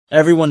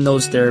Everyone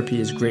knows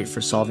therapy is great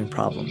for solving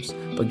problems,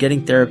 but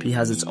getting therapy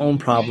has its own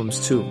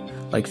problems too,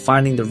 like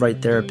finding the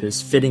right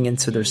therapist, fitting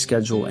into their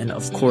schedule, and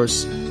of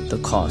course,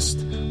 the cost.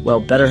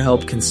 Well,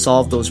 BetterHelp can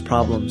solve those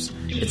problems.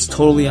 It's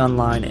totally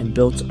online and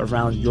built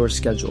around your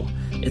schedule.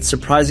 It's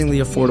surprisingly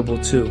affordable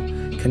too.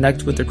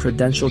 Connect with a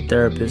credentialed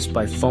therapist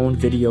by phone,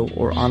 video,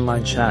 or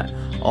online chat,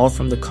 all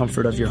from the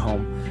comfort of your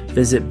home.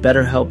 Visit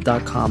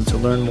BetterHelp.com to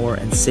learn more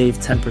and save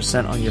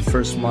 10% on your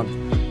first month.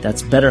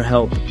 That's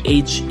BetterHelp,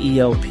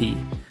 H-E-L-P.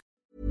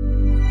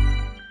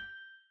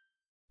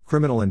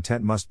 Criminal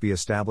intent must be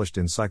established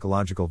in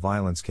psychological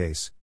violence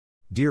case.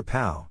 Dear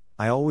PAO,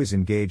 I always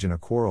engage in a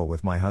quarrel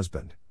with my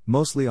husband,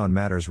 mostly on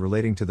matters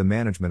relating to the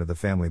management of the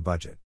family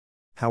budget.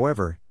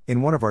 However,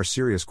 in one of our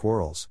serious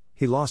quarrels,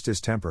 he lost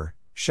his temper,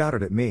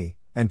 shouted at me,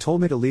 and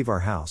told me to leave our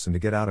house and to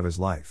get out of his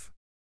life.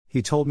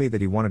 He told me that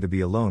he wanted to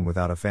be alone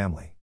without a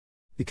family.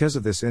 Because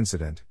of this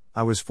incident,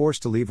 I was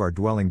forced to leave our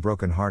dwelling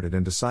broken-hearted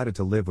and decided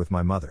to live with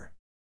my mother.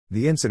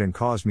 The incident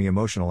caused me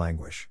emotional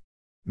anguish.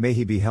 May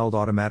he be held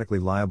automatically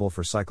liable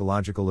for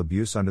psychological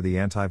abuse under the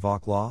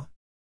Anti-VOC law?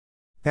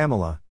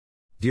 Pamela.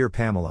 Dear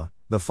Pamela,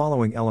 the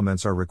following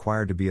elements are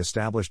required to be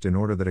established in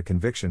order that a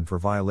conviction for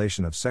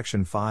violation of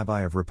Section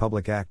 5I of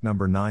Republic Act No.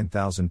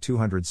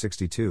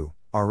 9262,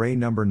 RA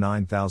No.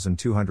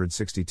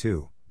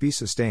 9262, be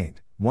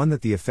sustained. 1.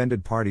 That the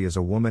offended party is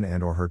a woman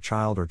and or her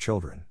child or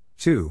children.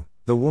 2.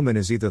 The woman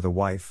is either the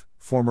wife,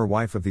 former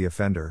wife of the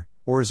offender,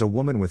 or is a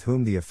woman with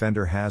whom the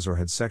offender has or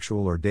had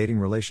sexual or dating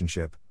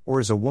relationship, or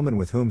is a woman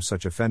with whom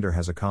such offender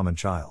has a common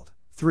child.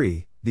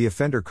 3. The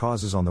offender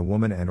causes on the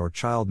woman and or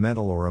child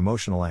mental or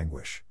emotional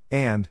anguish.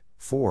 And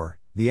 4.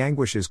 The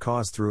anguish is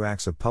caused through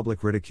acts of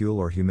public ridicule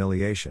or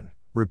humiliation,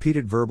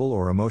 repeated verbal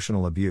or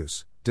emotional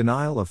abuse,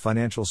 denial of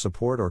financial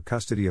support or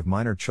custody of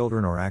minor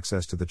children or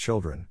access to the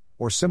children,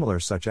 or similar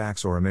such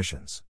acts or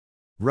omissions.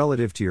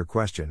 Relative to your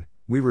question,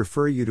 we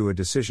refer you to a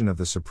decision of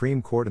the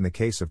Supreme Court in the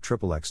case of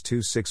XXX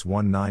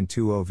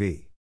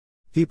 261920v.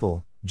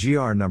 People,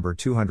 GR number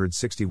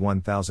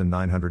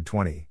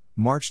 261920,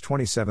 March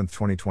 27,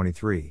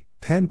 2023,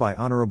 penned by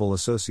Honorable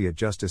Associate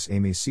Justice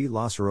Amy C.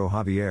 Lázaro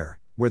Javier,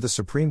 where the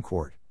Supreme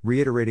Court,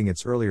 reiterating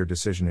its earlier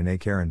decision in A.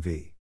 Karen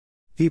v.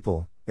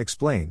 People,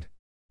 explained.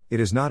 It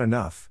is not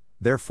enough,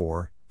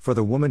 therefore, for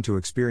the woman to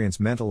experience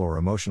mental or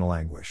emotional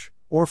anguish,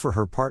 or for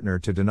her partner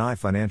to deny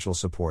financial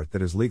support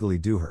that is legally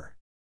due her.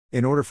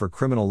 In order for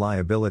criminal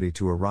liability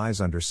to arise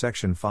under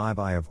Section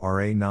 5I of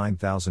RA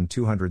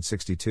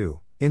 9262,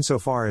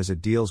 insofar as it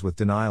deals with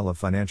denial of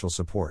financial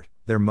support,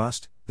 there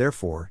must,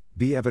 therefore,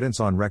 be evidence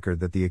on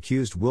record that the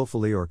accused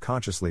willfully or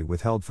consciously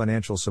withheld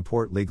financial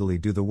support legally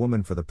due the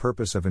woman for the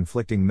purpose of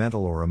inflicting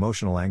mental or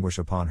emotional anguish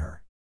upon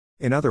her.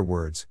 In other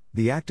words,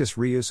 the actus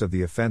reus of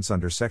the offense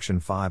under Section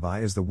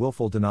 5I is the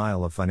willful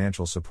denial of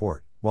financial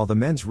support, while the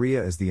mens rea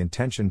is the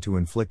intention to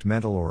inflict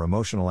mental or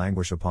emotional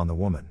anguish upon the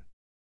woman.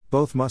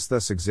 Both must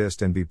thus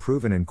exist and be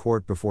proven in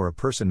court before a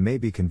person may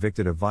be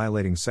convicted of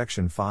violating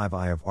Section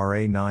 5I of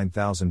RA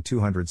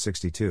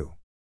 9262.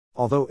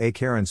 Although A.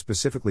 Karen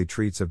specifically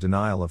treats of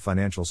denial of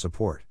financial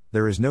support,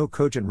 there is no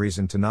cogent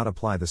reason to not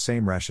apply the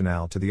same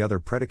rationale to the other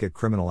predicate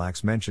criminal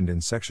acts mentioned in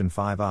Section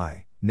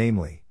 5I,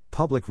 namely,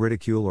 public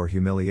ridicule or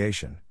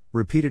humiliation,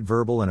 repeated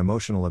verbal and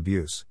emotional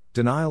abuse,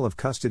 denial of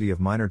custody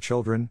of minor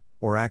children,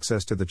 or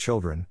access to the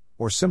children,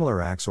 or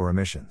similar acts or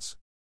omissions.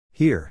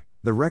 Here,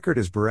 the record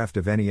is bereft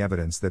of any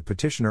evidence that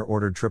petitioner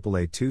ordered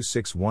AAA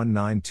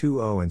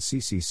 261920 and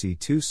CCC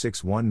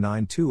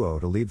 261920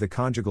 to leave the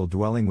conjugal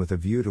dwelling with a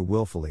view to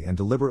willfully and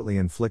deliberately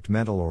inflict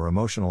mental or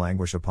emotional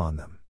anguish upon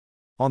them.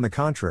 On the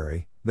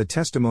contrary, the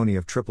testimony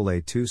of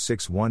AAA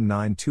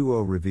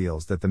 261920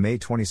 reveals that the May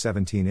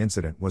 2017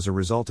 incident was a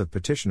result of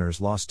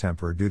petitioner's lost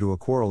temper due to a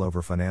quarrel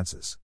over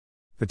finances.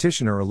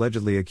 Petitioner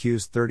allegedly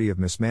accused 30 of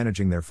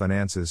mismanaging their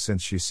finances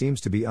since she seems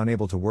to be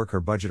unable to work her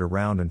budget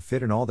around and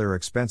fit in all their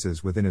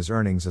expenses within his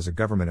earnings as a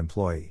government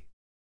employee.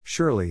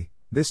 Surely,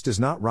 this does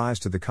not rise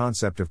to the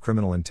concept of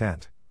criminal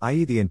intent,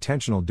 i.e. the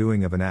intentional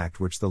doing of an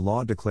act which the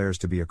law declares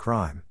to be a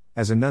crime,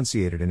 as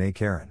enunciated in A.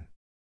 Karen.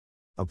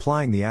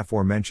 Applying the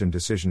aforementioned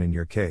decision in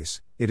your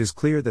case, it is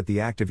clear that the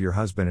act of your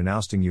husband in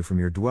ousting you from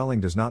your dwelling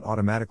does not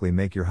automatically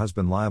make your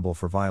husband liable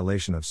for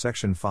violation of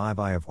Section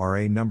 5I of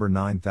RA No.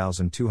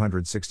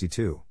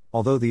 9262,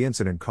 although the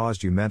incident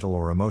caused you mental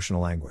or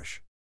emotional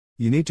anguish.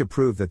 You need to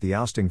prove that the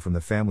ousting from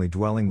the family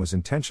dwelling was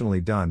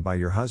intentionally done by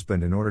your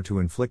husband in order to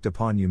inflict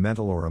upon you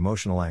mental or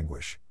emotional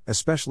anguish,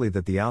 especially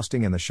that the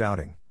ousting and the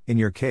shouting, in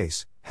your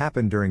case,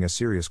 happened during a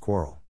serious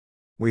quarrel.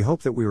 We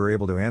hope that we were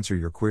able to answer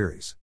your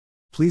queries.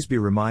 Please be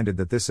reminded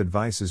that this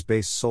advice is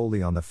based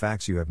solely on the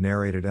facts you have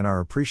narrated and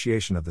our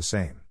appreciation of the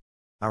same.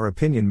 Our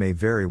opinion may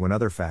vary when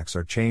other facts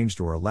are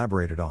changed or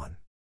elaborated on.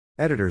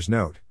 Editor's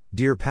note: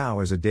 Dear PAO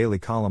is a daily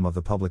column of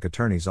the Public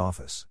Attorney's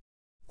Office.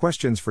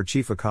 Questions for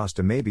Chief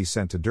Acosta may be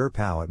sent to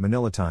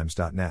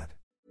dirpao@manilatimes.net.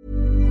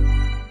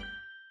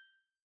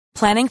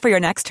 Planning for your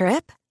next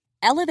trip?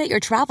 Elevate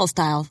your travel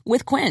style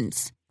with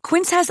Quince.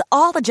 Quince has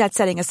all the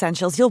jet-setting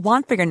essentials you'll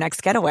want for your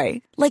next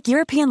getaway, like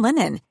European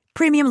linen,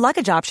 premium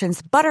luggage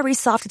options, buttery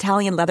soft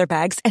Italian leather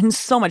bags, and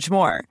so much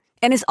more.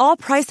 and is all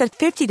priced at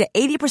 50 to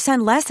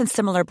 80% less than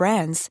similar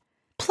brands.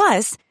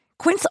 Plus,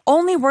 Quince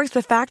only works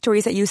with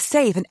factories that use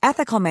safe and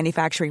ethical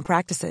manufacturing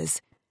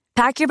practices.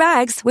 Pack your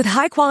bags with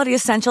high-quality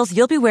essentials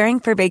you'll be wearing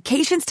for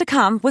vacations to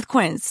come with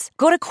Quince.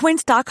 Go to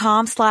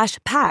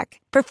quince.com/pack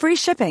for free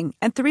shipping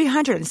and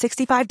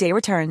 365-day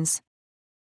returns.